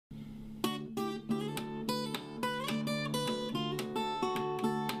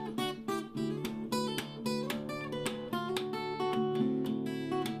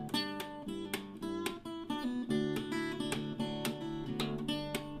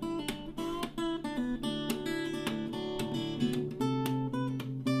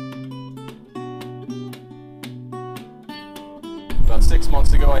About 6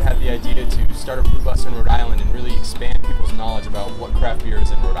 months ago, I had the idea to start a brew bus in Rhode Island and really expand people's knowledge about what craft beer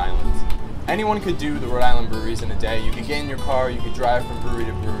is in Rhode Island. Anyone could do the Rhode Island breweries in a day. You could get in your car, you could drive from brewery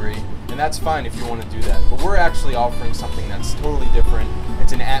to brewery, and that's fine if you want to do that. But we're actually offering something that's totally different.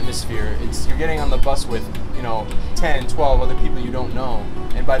 It's an atmosphere. You're getting on the bus with, 10, 12 other people you don't know,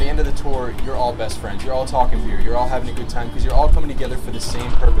 and by the end of the tour, you're all best friends. You're all talking beer. You're all having a good time because you're all coming together for the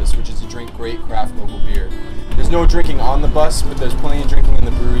same purpose, which is to drink great craft local beer. There's no drinking on the bus, but there's plenty of drinking in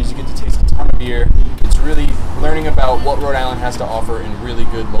the breweries. You get to taste a ton of beer. It's really learning about what Rhode Island has to offer in really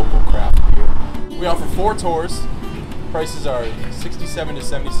good local craft beer. We offer 4 tours. Prices are $67 to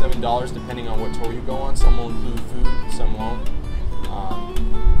 $77 depending on what tour you go on. Some will include food, some won't.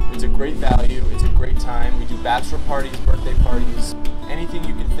 It's a great value, it's a great time. We do bachelor parties, birthday parties, anything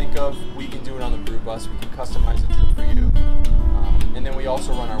you can think of, we can do it on the brew bus. We can customize the trip for you. And then we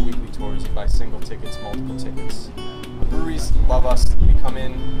also run our weekly tours. You buy single tickets, multiple tickets. The breweries love us. They come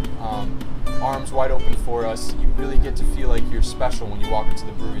in arms wide open for us. You really get to feel like you're special when you walk into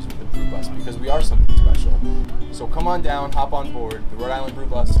the breweries with the brew bus because we are something special. So come on down, hop on board. The Rhode Island Brew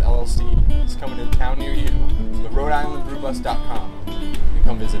Bus LLC is coming to a town near you. The RhodeIslandBrewBus.com. And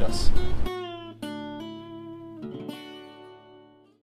come visit us.